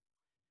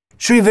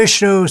Sri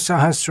Vishnu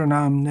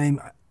Sahasranam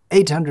name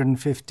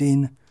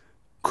 815,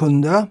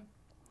 Kunda,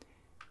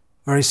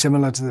 very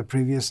similar to the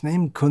previous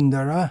name,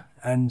 Kundara,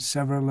 and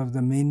several of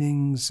the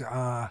meanings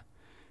are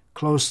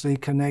closely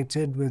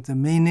connected with the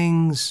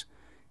meanings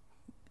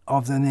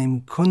of the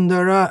name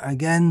Kundara.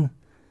 Again,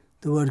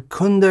 the word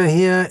Kunda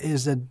here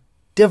is a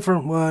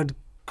different word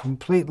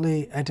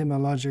completely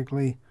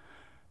etymologically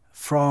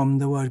from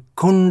the word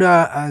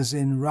Kunda, as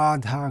in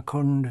Radha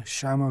Kund,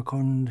 Shama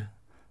Kund,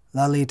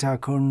 Lalita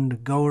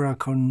Kund, Gaura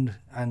Kund,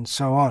 and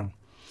so on.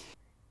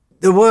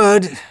 The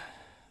word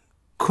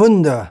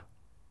Kunda,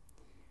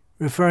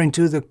 referring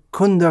to the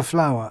Kunda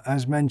flower,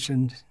 as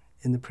mentioned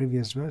in the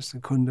previous verse, the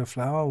Kunda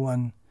flower,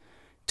 one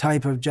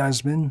type of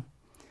jasmine.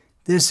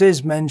 This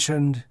is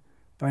mentioned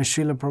by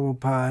Srila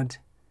Prabhupada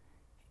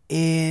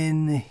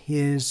in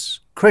his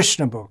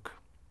Krishna book,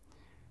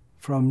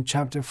 from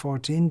chapter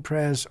 14,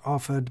 Prayers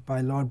Offered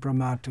by Lord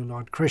Brahma to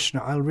Lord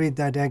Krishna. I'll read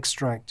that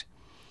extract.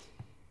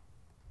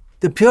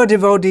 The pure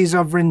devotees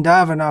of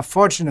Vrindavan are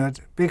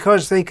fortunate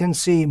because they can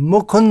see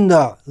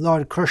Mukunda,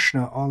 Lord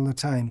Krishna, all the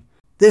time.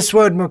 This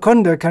word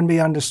Mukunda can be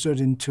understood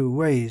in two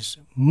ways.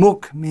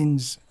 Muk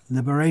means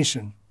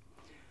liberation.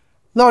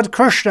 Lord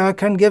Krishna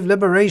can give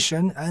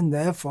liberation and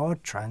therefore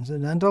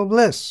transcendental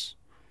bliss.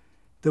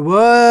 The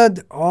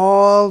word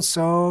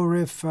also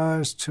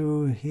refers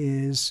to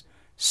his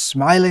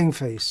smiling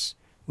face,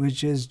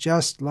 which is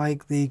just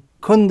like the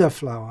Kunda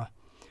flower.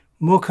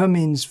 Mukha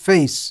means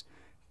face.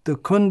 The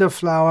Kunda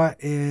flower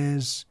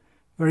is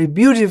very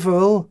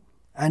beautiful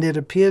and it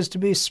appears to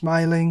be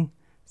smiling,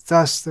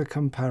 thus the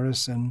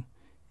comparison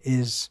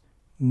is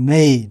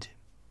made.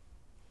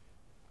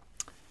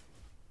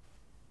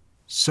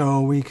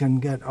 So we can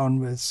get on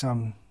with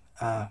some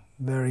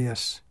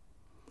various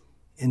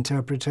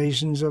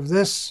interpretations of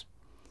this.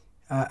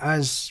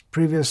 As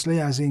previously,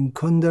 as in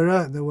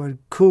Kundara, the word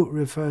Ku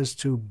refers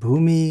to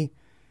Bhumi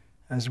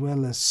as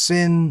well as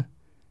sin,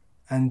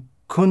 and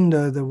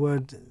Kunda, the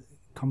word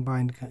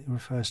combined,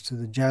 refers to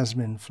the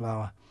jasmine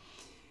flower.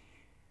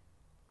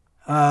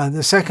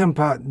 The second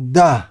part,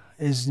 Da,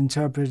 is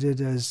interpreted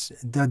as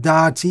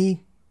Dadati,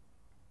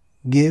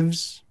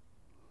 gives,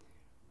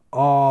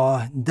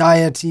 or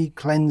Deity,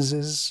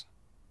 cleanses,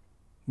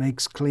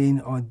 makes clean,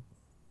 or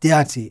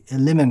Dhyati,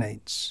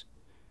 eliminates.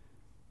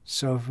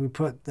 So if we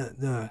put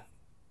the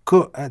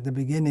Ku at the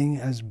beginning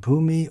as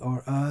Bhumi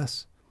or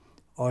earth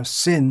or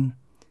sin,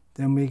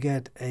 then we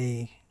get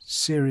a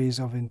series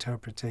of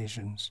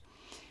interpretations.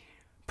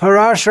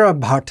 Parashara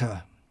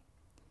Bhatta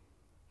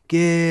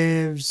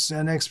gives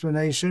an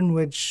explanation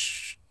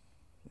which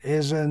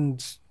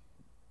isn't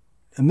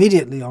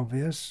immediately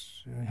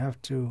obvious. We have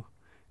to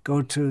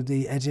go to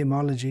the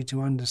etymology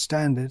to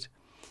understand it.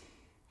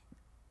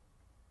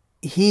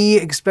 He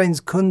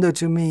explains Kunda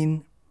to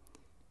mean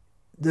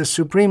the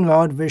Supreme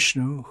Lord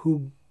Vishnu,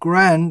 who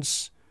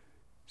grants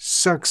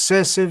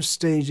successive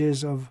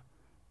stages of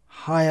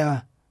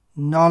higher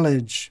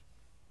knowledge.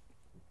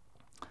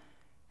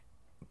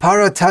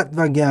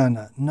 Paratattva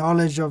Jnana,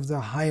 knowledge of the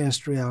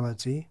highest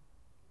reality,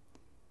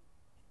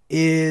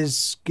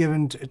 is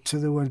given to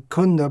the word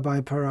Kunda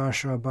by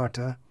Parashara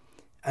Bhatta,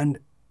 and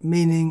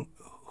meaning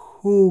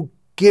who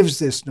gives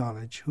this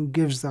knowledge, who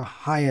gives the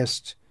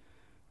highest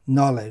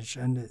knowledge.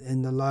 And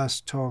in the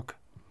last talk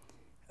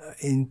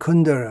in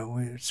Kundara,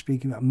 we're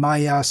speaking about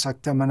Maya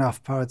Sakta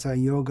Manaf Parata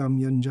Yogam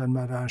Yunjan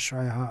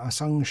Marashraya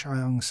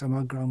Asangshayang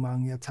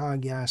Samagramang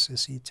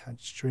Yatagyasasi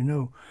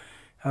Tajtrinu.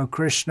 How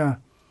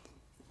Krishna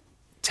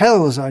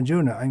tells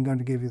Arjuna, I'm going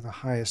to give you the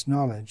highest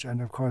knowledge.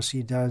 And of course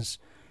he does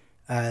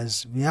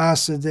as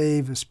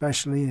Vyasadeva,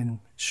 especially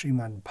in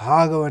Srimad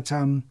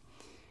Bhagavatam.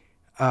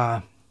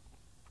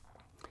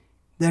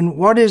 Then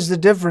what is the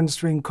difference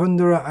between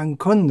Kundara and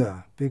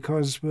Kunda?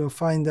 Because we'll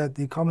find that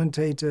the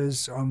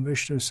commentators on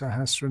Vishnu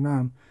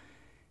Sahasranam,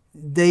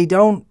 they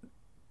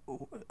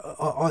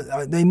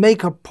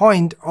make a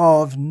point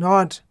of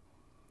not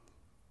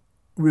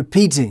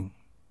repeating,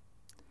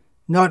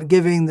 not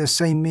giving the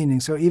same meaning.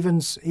 So even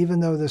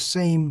though the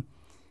same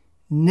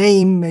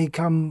name may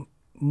come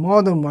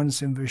more than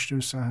once in Vishnu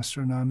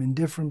Sahasranam, in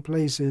different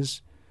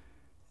places,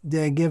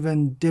 they're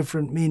given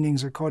different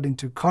meanings according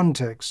to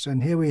context.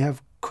 And here we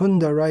have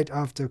Kunda right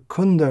after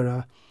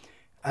Kundara.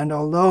 And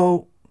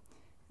although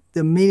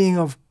the meaning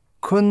of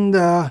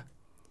Kunda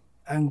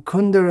and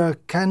Kundara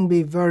can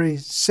be very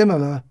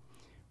similar,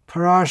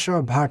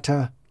 Parashara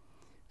Bhatta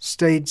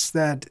states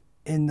that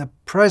in the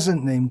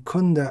present name,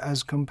 Kunda,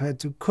 as compared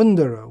to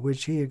Kundara,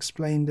 which he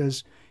explained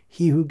as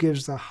he who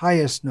gives the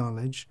highest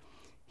knowledge,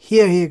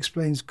 here he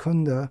explains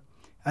Kunda,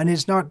 and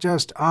it's not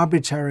just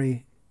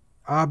arbitrary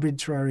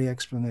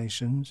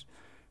explanations,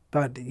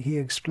 but he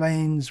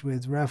explains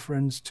with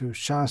reference to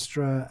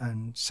Shastra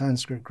and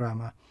Sanskrit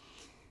grammar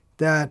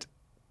that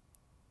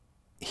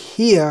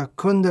here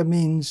Kunda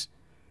means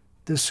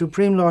the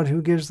Supreme Lord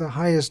who gives the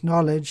highest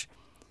knowledge,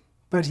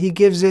 but he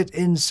gives it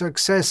in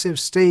successive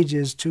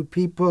stages to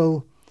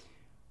people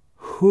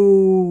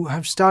who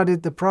have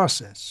started the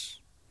process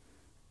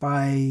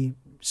by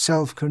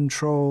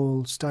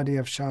self-control, study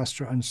of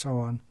Shastra, and so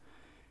on,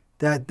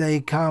 that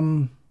they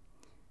come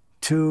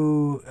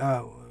to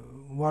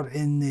what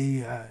in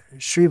the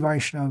Sri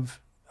Vaishnav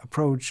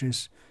approach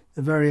is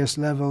the various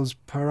levels,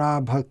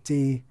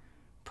 para-bhakti,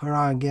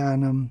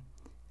 para-jnanam,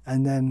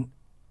 and then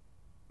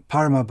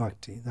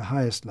parama-bhakti, the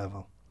highest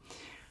level.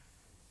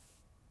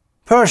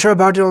 Parashara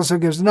Bhakti also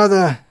gives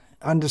another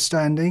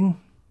understanding,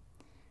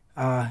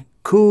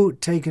 ku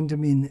taken to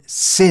mean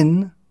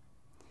sin,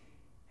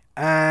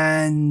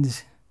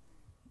 and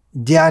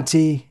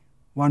dhyati,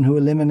 one who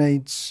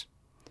eliminates,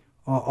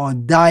 or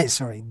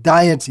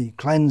deity,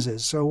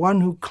 cleanses. So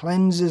one who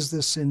cleanses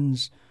the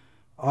sins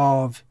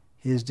of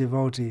his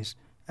devotees.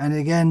 And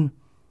again,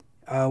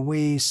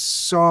 we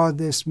saw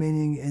this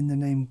meaning in the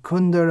name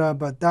Kundara,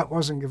 but that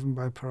wasn't given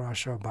by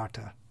Parashara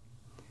Bhatta.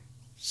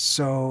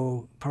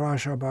 So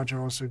Parashara Bhatta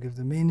also gives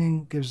the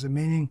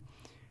meaning,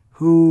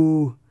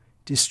 who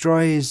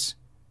destroys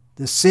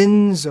the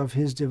sins of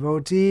his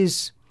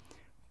devotees,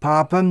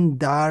 papam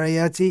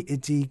dharayati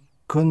iti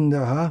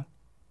kundaha.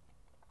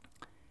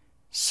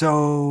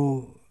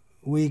 So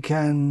we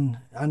can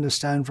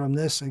understand from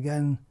this,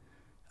 again,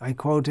 I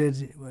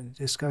quoted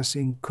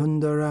discussing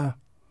Kundara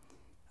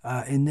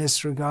in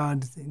this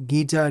regard,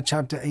 Gita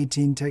chapter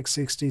 18, text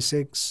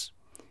 66,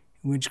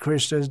 in which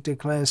Krishna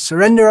declares,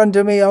 surrender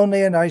unto me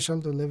only and I shall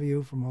deliver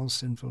you from all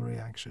sinful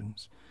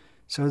reactions.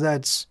 So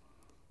that's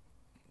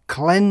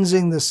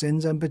cleansing the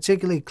sins, and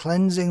particularly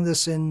cleansing the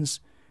sins,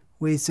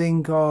 we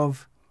think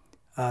of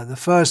the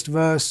first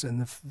verse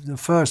and the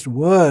first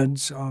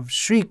words of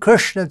Sri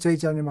Krishna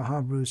Chaitanya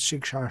Mahaprabhu's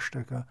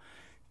Shikshashtaka,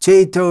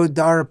 Cheto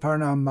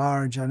Darpana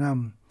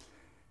Marjanam.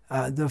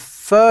 The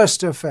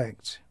first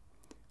effect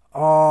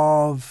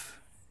of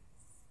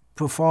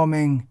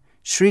performing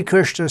Sri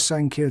Krishna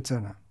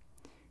Sankirtana,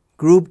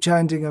 group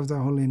chanting of the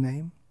holy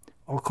name,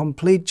 or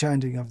complete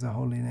chanting of the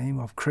holy name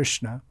of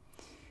Krishna,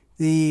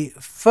 the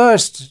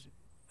first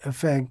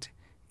effect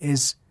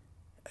is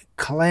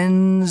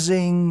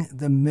cleansing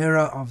the mirror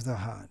of the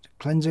heart.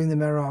 Cleansing the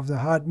mirror of the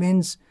heart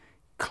means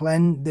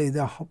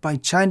by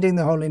chanting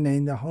the holy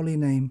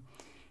name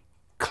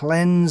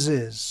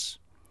cleanses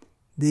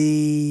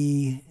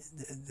the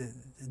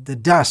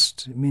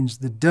dust, it means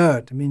the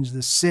dirt, it means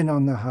the sin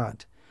on the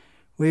heart.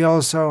 We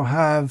also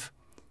have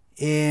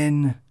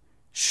in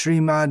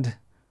Srimad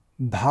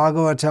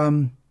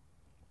Bhagavatam,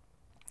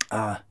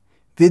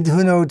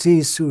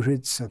 Vidhunoti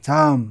Suhrit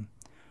Satam,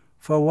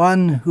 for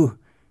one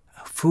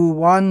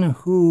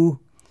who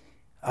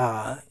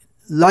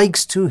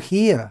likes to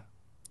hear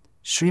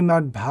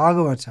Srimad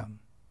Bhagavatam,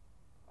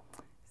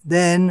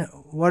 then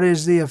what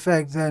is the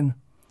effect then?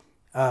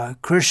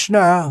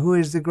 Krishna, who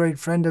is the great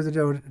friend of the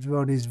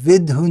devotees,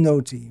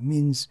 Vidhunoti,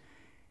 means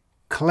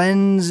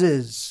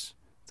cleanses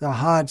the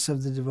hearts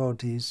of the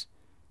devotees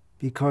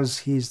because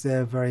he's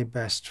their very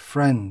best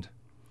friend.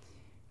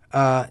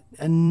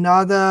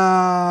 Another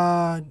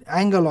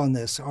angle on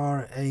this,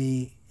 or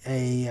an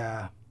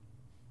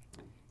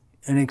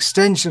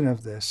extension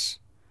of this,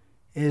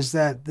 is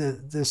that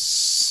the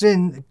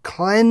sin,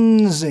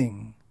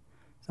 cleansing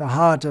the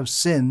heart of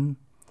sin,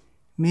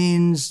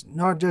 means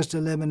not just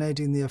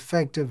eliminating the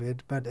effect of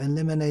it, but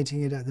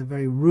eliminating it at the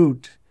very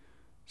root,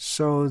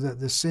 so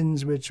that the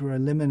sins which were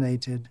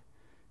eliminated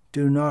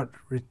do not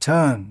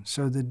return.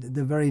 So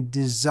the very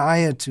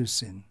desire to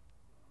sin.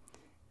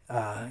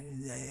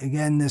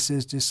 Again, this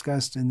is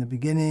discussed in the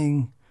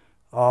beginning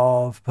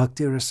of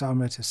Bhakti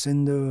Rasamrita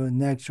Sindhu,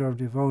 Nectar of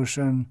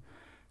Devotion.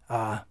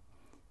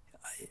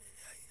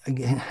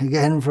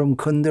 Again from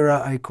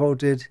Kundara, I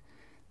quoted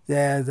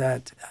there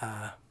that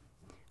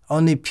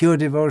only pure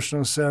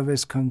devotional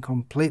service can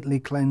completely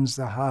cleanse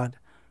the heart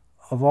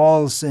of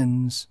all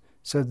sins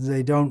so that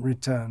they don't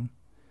return.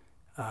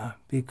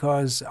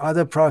 Because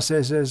other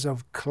processes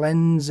of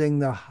cleansing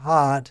the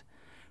heart,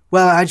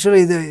 well,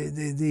 actually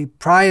the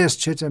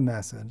Prayaschita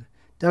method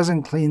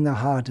doesn't clean the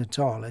heart at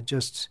all. It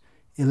just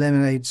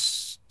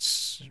eliminates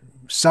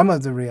some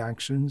of the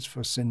reactions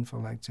for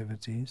sinful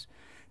activities.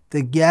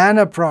 The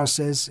jnana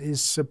process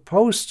is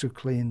supposed to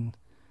clean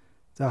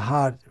the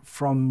heart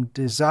from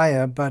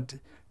desire, but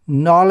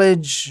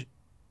knowledge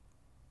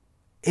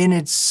in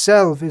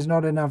itself is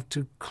not enough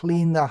to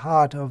clean the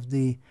heart of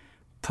the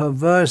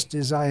perverse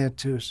desire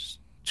to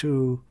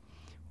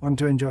want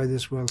to enjoy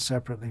this world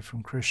separately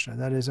from Krishna.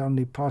 That is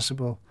only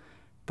possible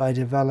by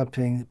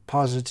developing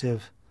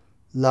positive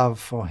love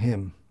for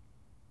him.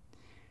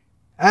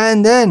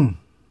 And then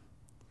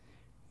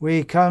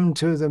we come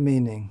to the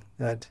meaning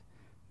that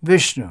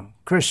Vishnu,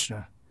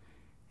 Krishna,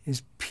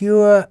 is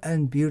pure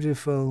and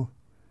beautiful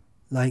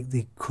like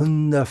the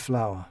Kunda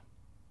flower.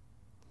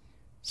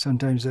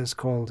 Sometimes that's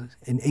called,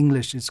 in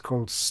English, it's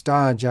called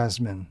star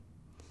jasmine.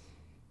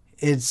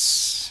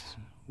 It's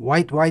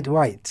white, white,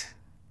 white.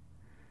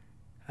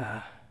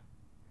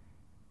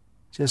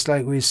 Just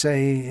like we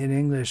say in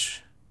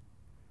English,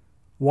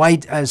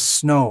 white as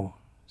snow.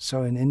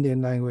 So in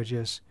Indian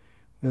languages,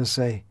 we'll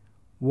say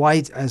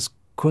white as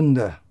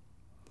Kunda.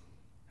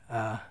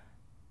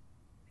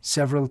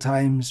 Several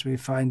times we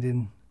find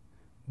in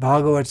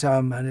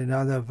Bhagavatam and in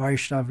other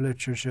Vaishnav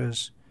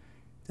literatures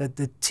that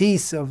the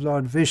teeth of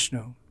Lord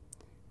Vishnu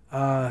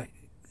are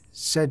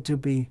said to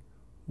be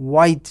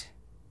white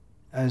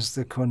as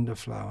the Kunda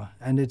flower.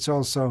 And it's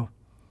also,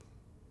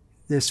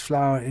 this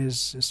flower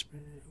is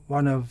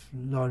one of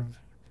Lord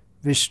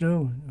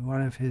Vishnu,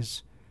 one of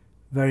his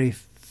very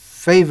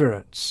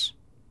favorites.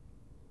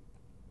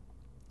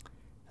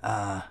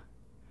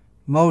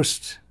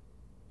 Most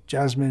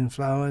jasmine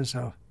flowers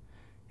are,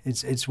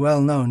 it's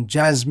well known,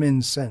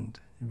 jasmine scent,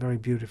 very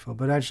beautiful.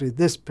 But actually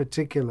this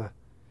particular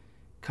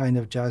kind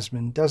of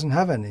jasmine doesn't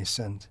have any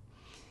scent.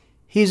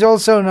 He's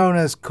also known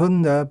as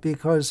Kunda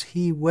because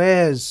he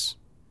wears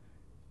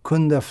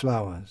Kunda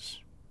flowers.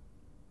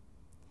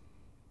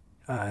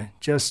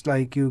 Just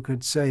like you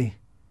could say,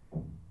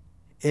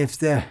 if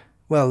they're,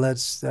 well,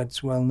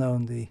 that's well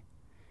known, the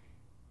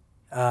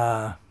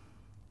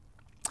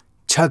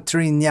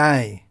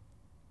Chhatri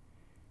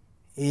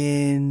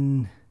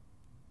in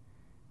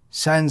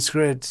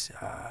Sanskrit,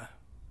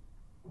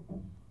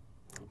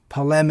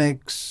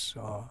 polemics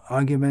or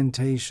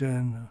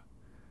argumentation,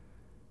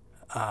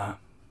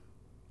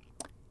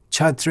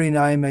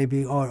 Chhatri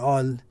maybe,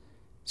 or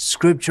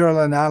scriptural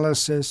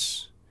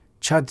analysis,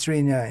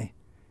 Chhatri.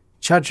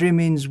 Chhatri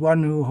means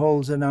one who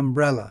holds an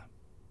umbrella.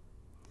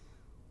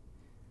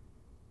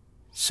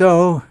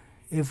 So,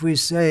 if we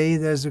say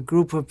there's a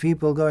group of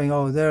people going,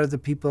 oh, there are the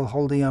people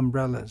holding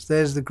umbrellas,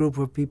 there's the group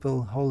of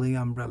people holding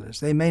umbrellas.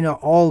 They may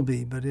not all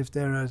be, but if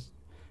there are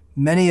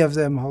many of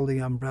them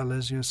holding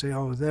umbrellas, you'll say,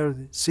 oh, there,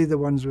 see the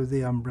ones with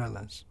the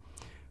umbrellas.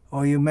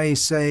 Or you may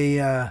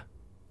say,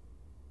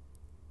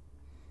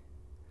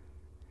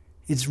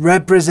 it's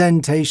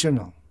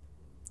representational.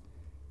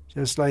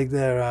 Just like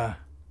there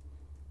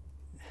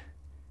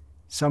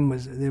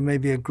may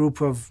be a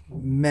group of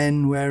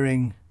men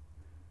wearing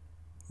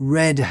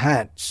red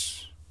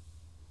hats.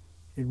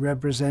 It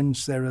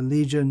represents their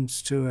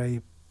allegiance to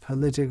a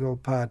political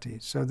party.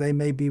 So they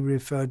may be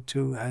referred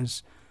to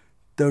as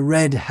the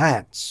red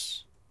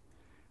hats.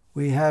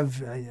 We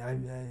have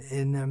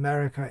in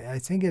America, I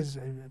think it's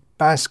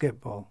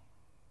basketball.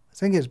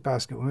 Maybe it's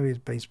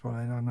baseball,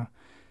 I don't know.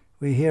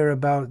 We hear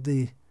about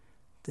the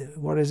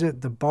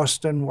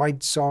Boston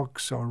White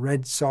Sox or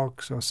Red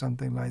Sox or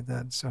something like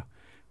that. So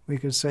we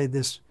could say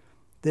this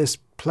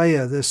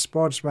player, this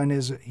sportsman,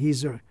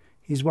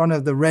 he's one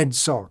of the Red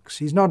Sox.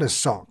 He's not a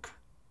sock.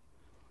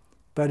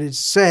 But it's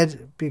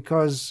said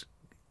because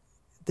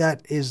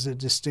that is a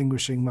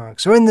distinguishing mark.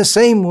 So in the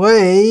same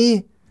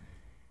way,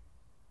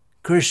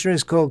 Krishna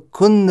is called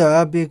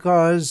Kunda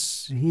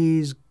because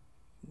he's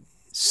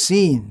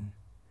seen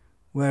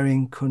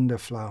wearing Kunda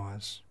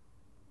flowers.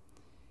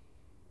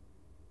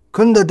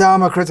 Kunda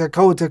Dhamma Krita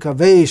Kautaka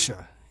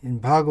Vesha. In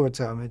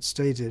Bhagavatam it's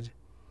stated,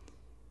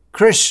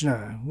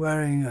 Krishna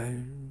wearing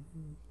a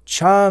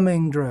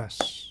charming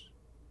dress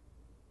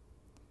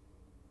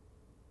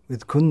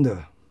with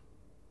Kunda,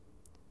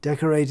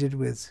 decorated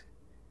with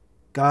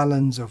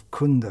garlands of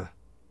Kunda.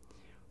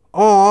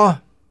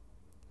 Or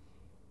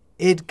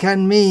it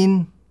can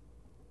mean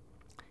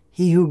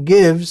he who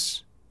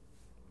gives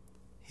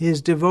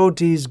his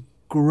devotees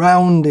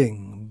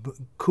grounding.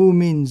 Ku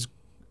means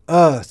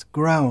earth,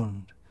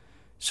 ground.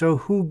 So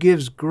who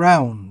gives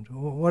ground?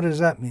 What does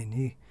that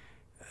mean?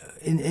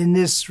 In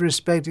this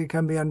respect, it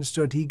can be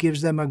understood, he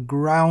gives them a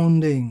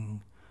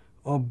grounding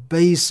or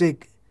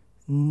basic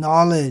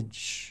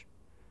knowledge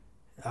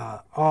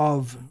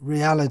of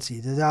reality.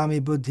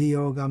 Dadami buddhi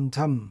yogam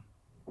tam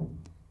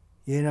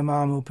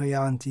yenamam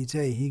upayanti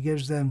te. He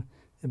gives them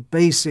a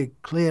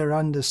basic, clear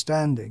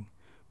understanding.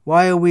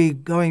 Why are we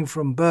going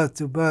from birth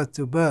to birth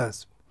to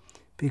birth?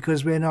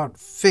 Because we're not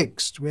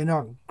fixed, we're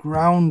not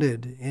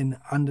grounded in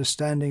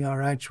understanding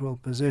our actual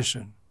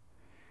position.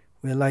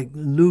 We're like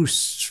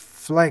loose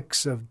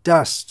flecks of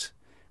dust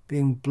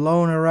being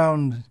blown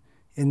around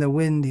in the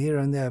wind here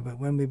and there. But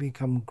when we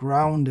become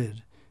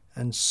grounded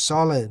and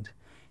solid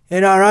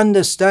in our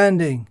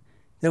understanding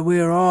that we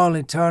are all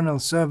eternal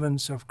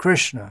servants of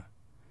Krishna,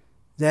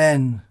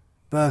 then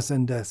birth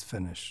and death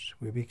finished.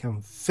 We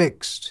become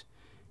fixed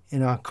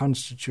in our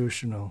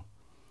constitutional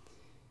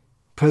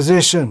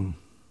position.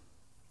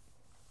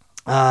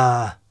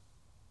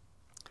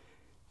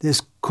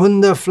 This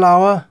Kunda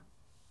flower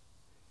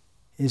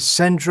is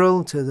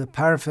central to the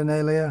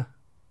paraphernalia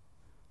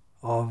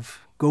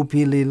of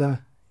Gopi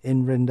Lila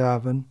in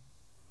Vrindavan.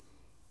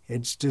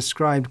 It's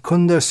described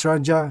Kunda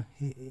Sraja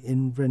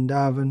in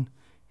Vrindavan.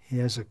 He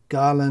has a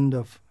garland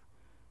of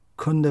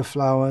Kunda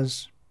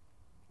flowers.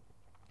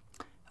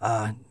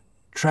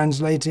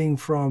 Translating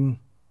from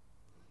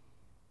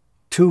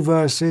two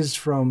verses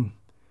from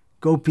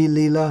Gopi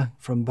Lila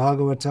from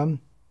Bhagavatam.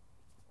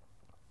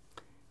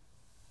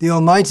 The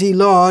Almighty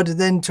Lord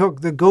then took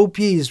the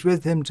gopis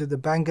with him to the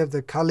bank of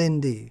the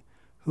Kalindi,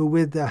 who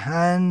with the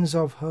hands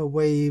of her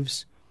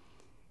waves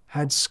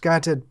had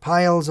scattered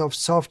piles of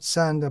soft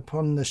sand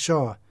upon the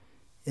shore.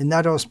 In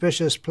that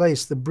auspicious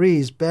place, the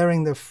breeze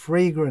bearing the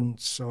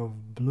fragrance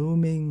of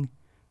blooming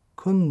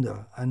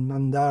Kunda and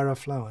Mandara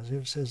flowers.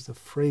 It says the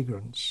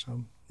fragrance.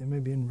 They may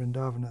be in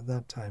Vrindavan at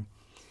that time.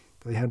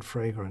 They had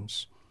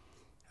fragrance.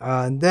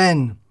 And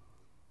then,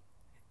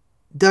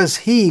 does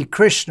he,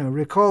 Krishna,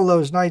 recall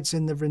those nights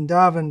in the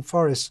Vrindavan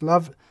forest,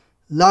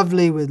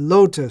 lovely with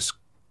lotus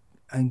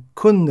and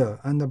Kunda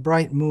and the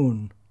bright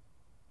moon.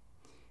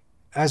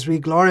 As we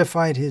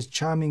glorified his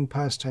charming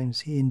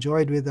pastimes, he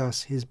enjoyed with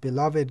us his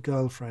beloved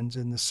girlfriends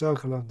in the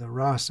circle of the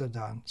rasa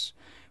dance,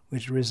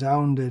 which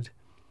resounded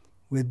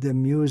with the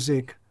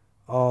music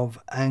of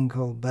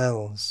ankle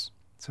bells.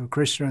 So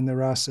Krishna in the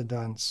rasa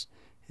dance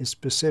is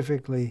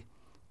specifically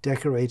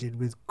decorated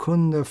with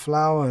Kunda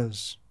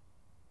flowers.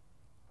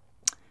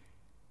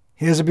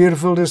 Here's a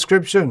beautiful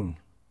description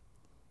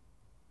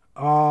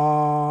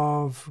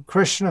of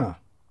Krishna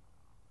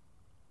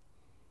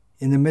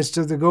in the midst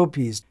of the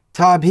gopis.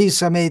 Tabhi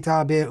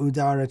sametabe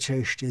udara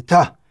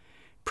cheshtita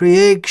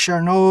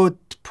priyekshanot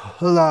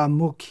pula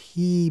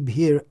mukhi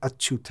bhir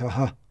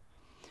achutaha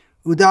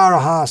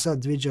udaraha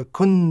sadvija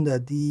kunda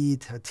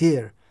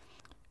ditatir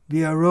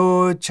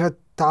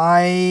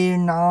vyarochatay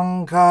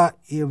nanka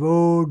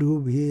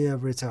ivodubhir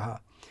vritaha.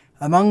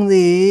 Among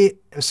the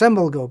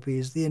assembled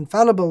gopis, the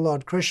infallible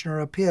Lord Krishna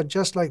appeared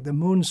just like the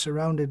moon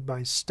surrounded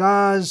by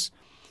stars.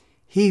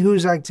 He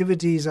whose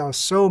activities are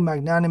so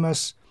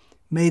magnanimous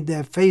made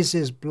their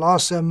faces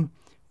blossom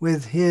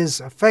with his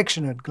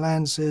affectionate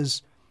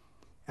glances,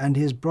 and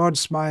his broad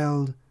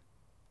smile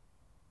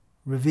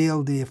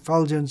revealed the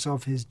effulgence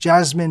of his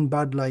jasmine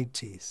bud-like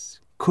teeth.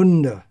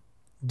 Kunda,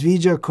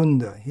 Dvija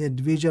Kunda. Here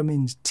Dvija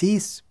means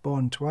teeth,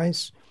 born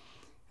twice,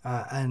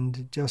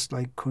 and just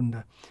like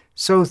Kunda.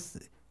 So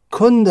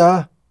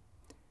Kunda,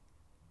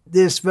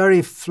 this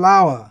very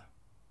flower,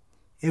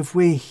 if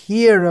we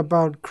hear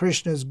about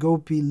Krishna's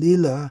Gopi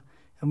Leela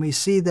and we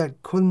see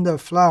that Kunda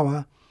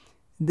flower,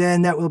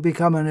 then that will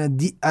become an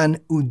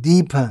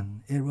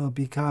udipan. It will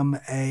become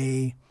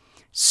a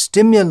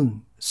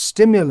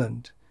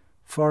stimulant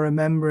for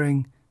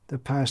remembering the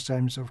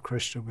pastimes of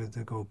Krishna with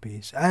the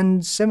gopis.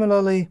 And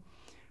similarly,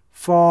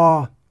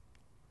 for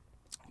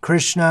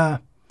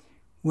Krishna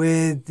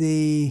with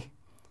the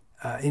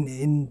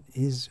in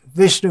his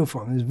Vishnu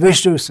form, his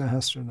Vishnu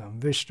Sahasranam.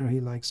 Vishnu, he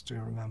likes to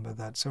remember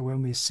that. So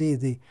when we see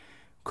the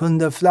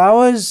Kunda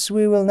flowers,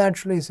 we will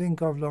naturally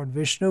think of Lord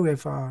Vishnu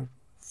if our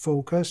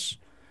focus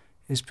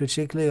is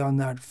particularly on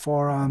that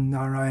forearm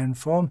Narayan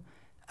form.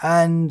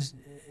 And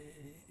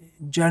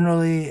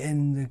generally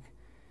in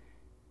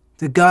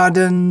the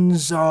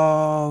gardens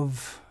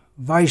of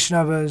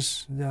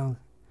Vaishnavas,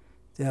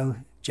 they'll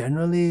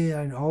generally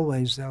and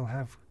always they'll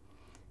have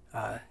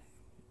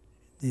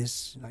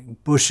these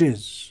like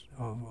bushes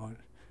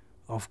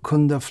of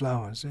Kunda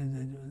flowers.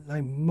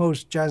 Like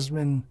most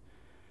jasmine,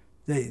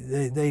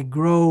 they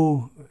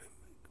grow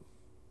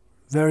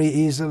very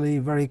easily,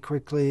 very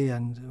quickly,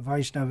 and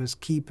Vaishnavas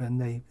keep and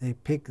they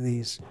pick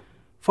these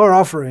for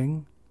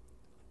offering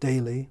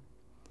daily,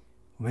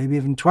 maybe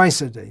even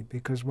twice a day,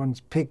 because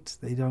once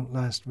picked, they don't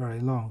last very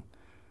long.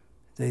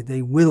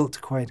 They wilt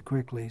quite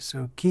quickly.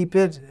 So keep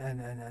it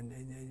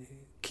and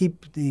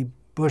keep the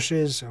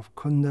bushes of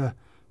Kunda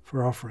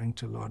for offering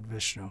to Lord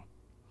Vishnu.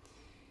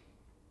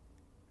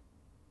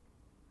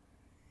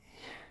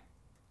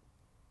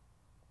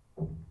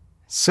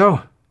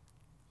 So,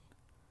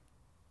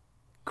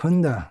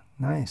 Kunda,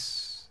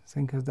 nice.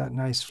 Think of that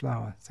nice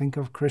flower. Think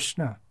of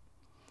Krishna.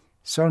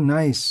 So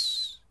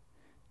nice.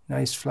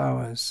 Nice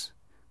flowers.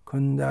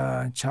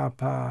 Kunda,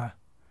 Chapa,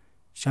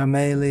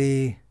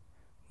 Chameli,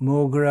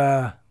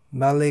 Mogra,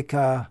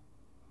 Malika.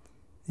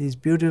 These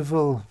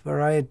beautiful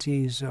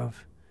varieties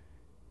of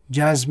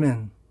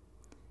jasmine.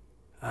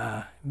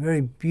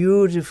 Very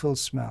beautiful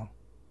smell.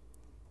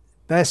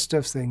 Best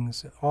of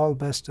things, all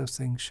best of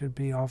things should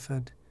be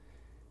offered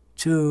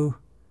to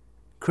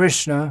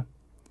Krishna.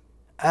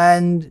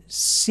 And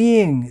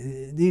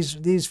seeing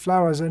these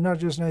flowers are not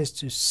just nice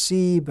to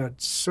see,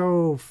 but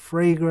so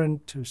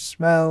fragrant to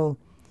smell.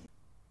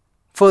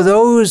 For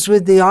those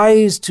with the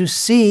eyes to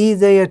see,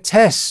 they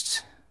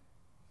attest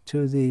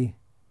to the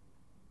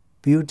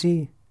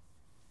beauty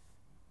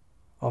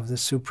of the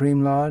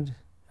Supreme Lord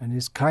and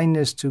his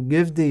kindness to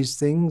give these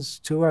things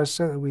to us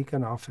so that we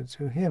can offer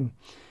to him.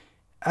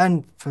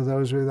 And for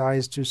those with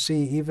eyes to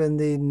see, even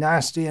the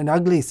nasty and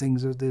ugly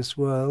things of this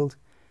world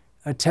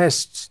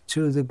attest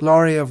to the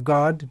glory of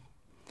God,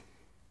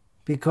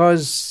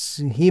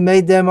 because he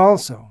made them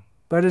also.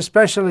 But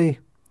especially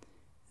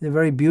the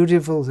very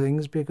beautiful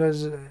things,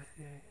 because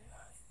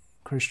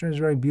Krishna is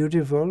very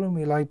beautiful and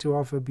we like to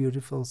offer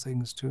beautiful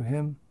things to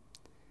him.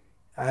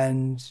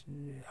 And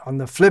on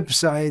the flip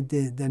side,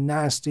 the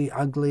nasty,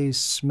 ugly,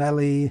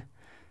 smelly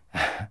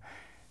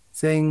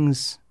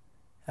things,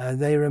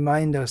 they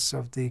remind us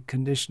of the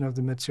condition of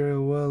the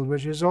material world,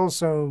 which is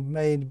also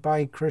made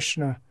by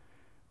Krishna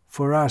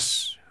for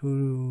us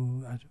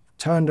who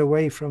turned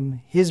away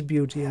from his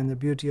beauty and the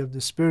beauty of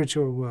the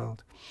spiritual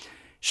world.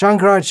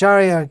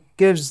 Shankaracharya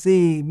gives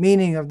the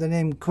meaning of the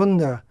name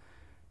Kunda,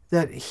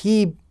 that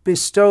he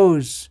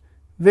bestows,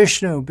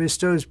 Vishnu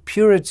bestows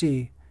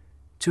purity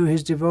to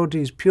his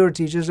devotees.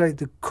 Purity, just like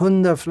the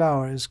Kunda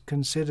flower is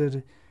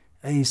considered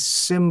a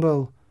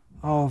symbol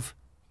of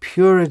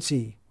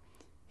purity.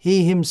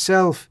 He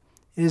himself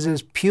is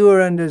as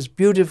pure and as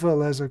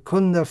beautiful as a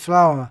Kunda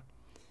flower.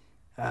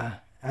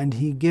 And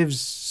he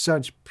gives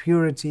such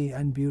purity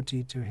and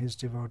beauty to his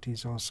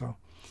devotees also.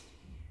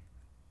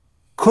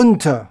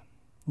 Kunta.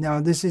 Now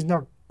this is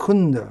not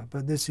Kunda,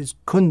 but this is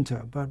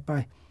Kunta.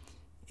 But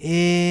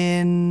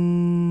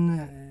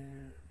in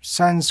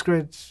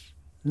Sanskrit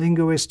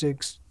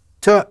linguistics,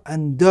 ta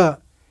and da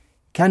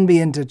can be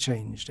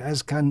interchanged,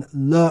 as can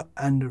la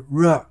and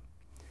ra.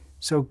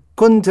 So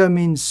Kunta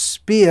means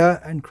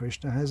spear, and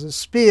Krishna has a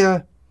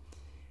spear,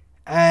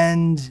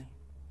 and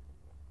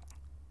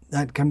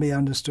that can be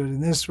understood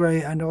in this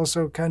way, and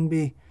also can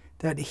be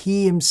that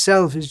he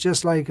himself is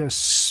just like a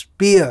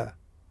spear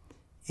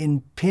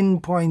in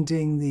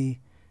pinpointing the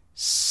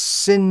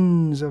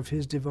sins of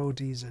his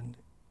devotees and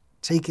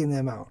taking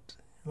them out.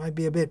 It might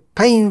be a bit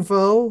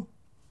painful,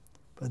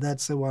 but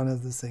that's one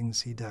of the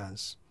things he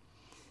does.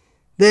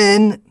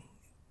 Then,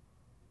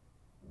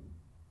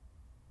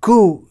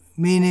 ku,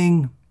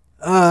 meaning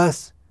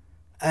earth,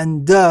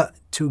 and da,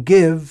 to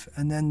give,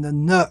 and then the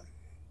na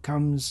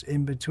comes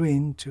in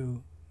between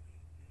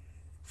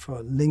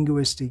for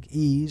linguistic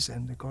ease,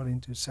 and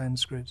according to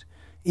Sanskrit,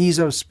 ease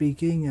of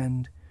speaking,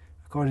 and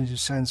according to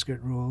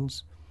Sanskrit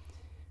rules.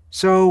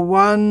 So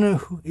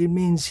it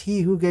means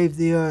he who gave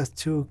the earth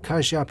to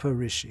Kashyapa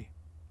Rishi.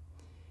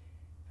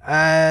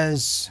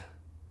 As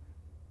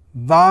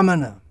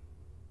Vamana,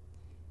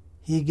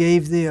 he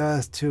gave the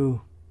earth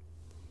to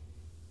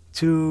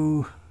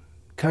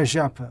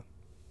Kashyapa.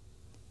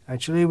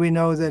 Actually, we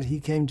know that he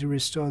came to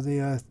restore the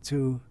earth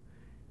to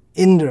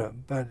Indra,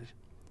 but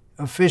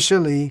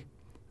officially,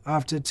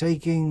 after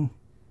taking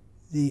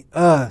the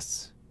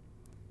earth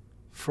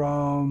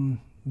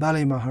from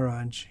Bali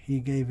Maharaj, he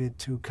gave it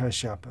to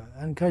Kashyapa.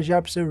 And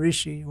Kashyap's a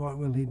rishi, what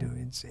will he do?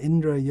 It's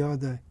Indra, you're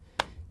the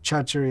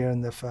Kshatriya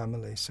in the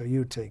family, so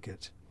you take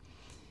it.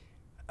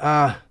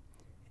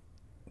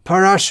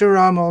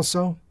 Parashuram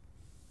also,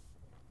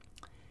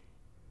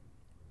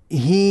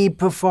 he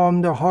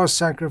performed a horse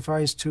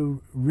sacrifice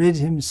to rid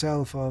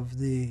himself of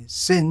the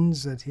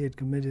sins that he had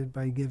committed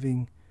by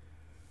giving,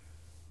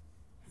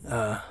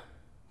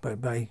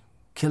 by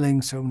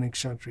killing so many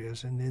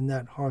Kshatriyas. And in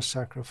that horse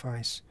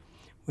sacrifice,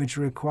 which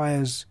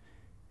requires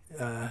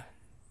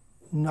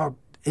not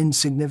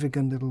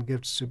insignificant little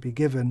gifts to be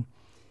given,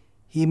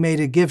 he made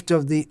a gift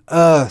of the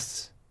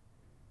earth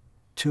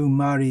to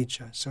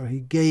Maricha. So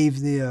he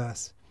gave the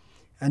earth.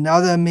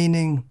 Another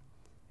meaning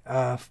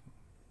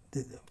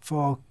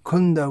for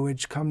Kunda,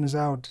 which comes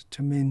out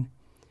to mean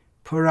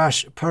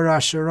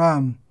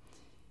Parashuram,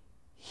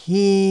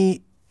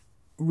 he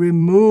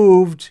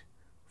removed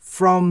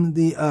from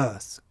the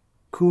earth.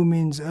 Ku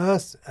means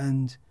earth,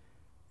 and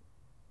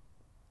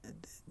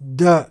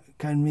da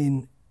can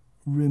mean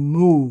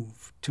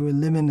remove, to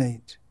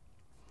eliminate.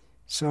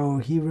 So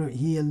he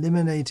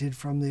eliminated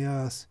from the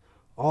earth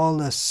all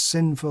the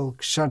sinful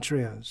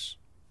Kshatriyas.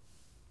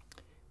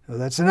 So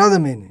that's another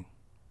meaning.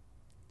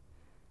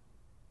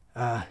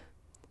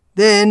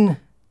 Then,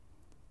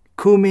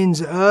 ku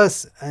means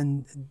earth,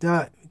 and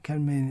da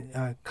can mean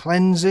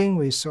cleansing.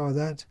 We saw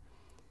that.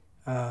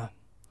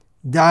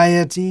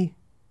 Deity,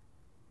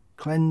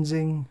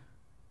 cleansing.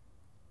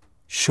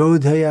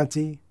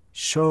 Shodhayati.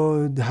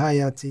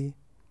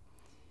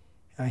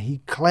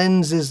 He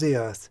cleanses the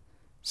earth.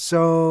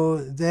 So,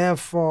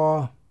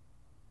 therefore,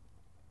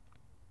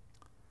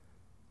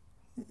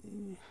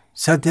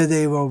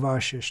 Satyadeva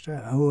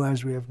Vashishta, who,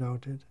 as we have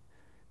noted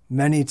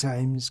many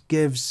times,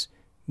 gives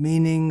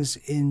meanings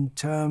in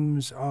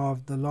terms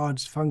of the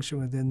Lord's function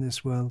within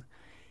this world,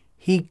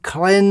 he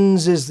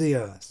cleanses the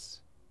earth.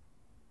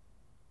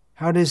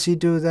 How does he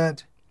do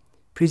that?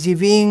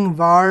 Prithiving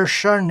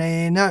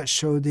varshanena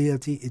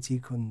shodhayati iti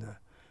kunda.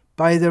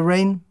 By the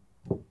rain,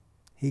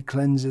 he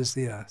cleanses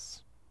the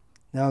earth.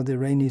 Now the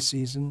rainy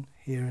season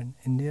here in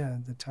India,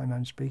 at the time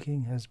I'm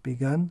speaking, has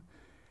begun.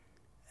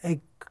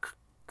 It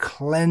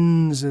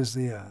cleanses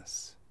the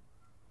earth.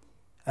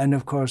 And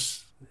of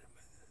course,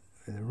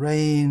 the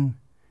rain,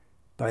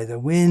 by the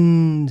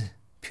wind,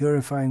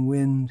 purifying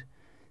wind,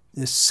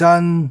 the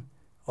sun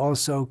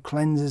also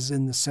cleanses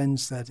in the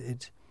sense that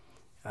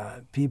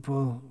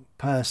people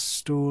pass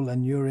stool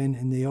and urine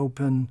in the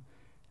open,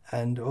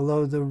 and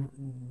although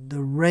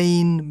the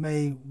rain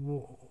may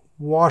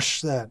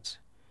wash that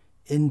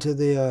into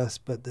the earth,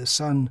 but the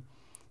sun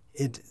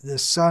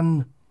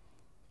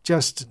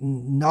just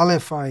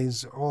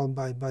nullifies all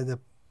by the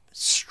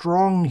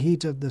strong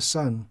heat of the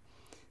sun,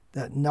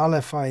 that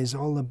nullifies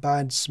all the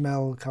bad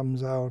smell,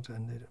 comes out,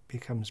 and it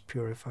becomes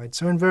purified.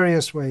 So in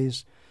various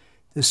ways,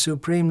 the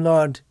Supreme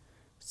Lord,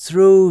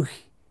 through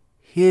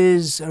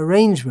his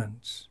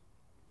arrangements,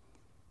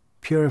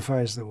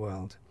 purifies the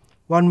world.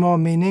 One more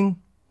meaning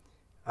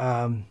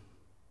for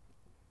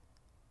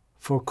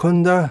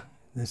Kunda,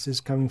 this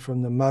is coming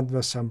from the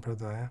Madhva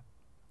Sampradaya.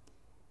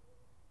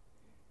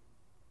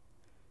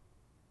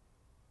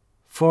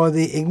 For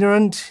the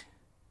ignorant,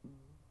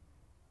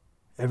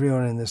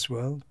 everyone in this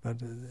world, but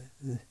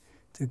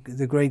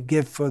the great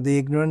gift for the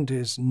ignorant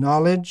is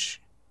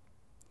knowledge.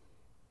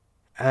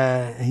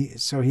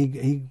 So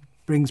he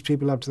brings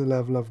people up to the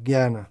level of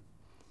jnana.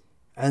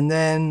 And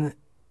then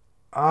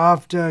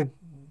after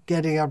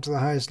getting up to the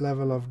highest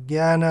level of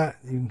jnana,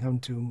 you can come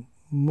to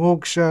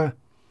moksha.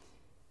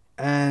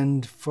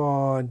 And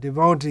for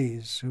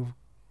devotees who've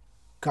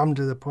come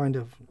to the point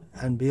of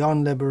and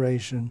beyond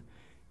liberation,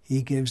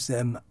 he gives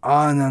them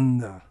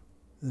ananda,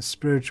 the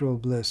spiritual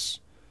bliss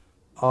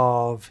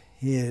of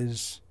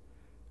his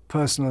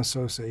personal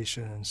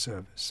association and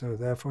service. So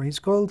therefore he's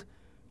called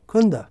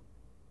Kunda.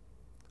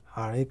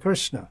 Hare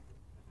Krishna.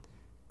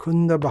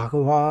 Kunda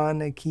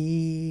Bhagavan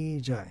ki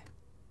jai.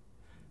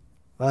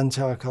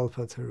 Vancha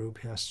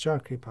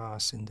kalpatarubhyascha kripa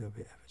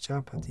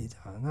sindhubhyascha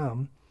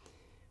patitanam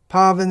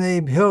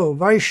pavanebhyo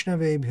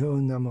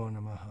vaishnavebhyo namo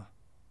namaha.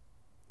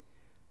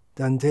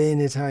 Dante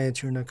nitaya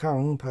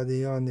churnakang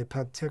padaya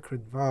nipatya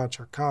kridva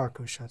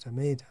chakaku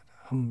shatameta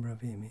ham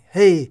ravimi.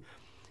 Hey,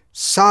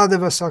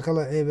 sadhava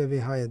sakala eva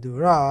vihaya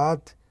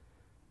durat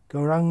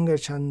gauranga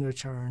chandra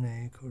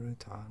charane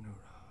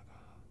kurutanuraga.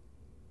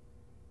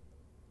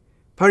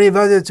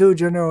 Parivadatu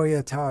jano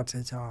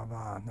yatata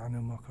tava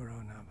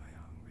nanumakarona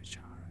vayang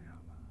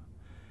vicharayama.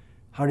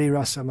 Hari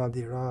rasa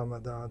madhira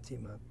madati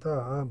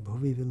mata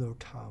bhuvi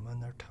vilotama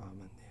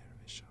nartama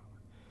nirvishama.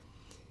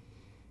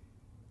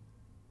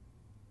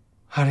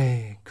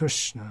 Hare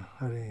Krishna,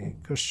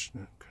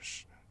 Krishna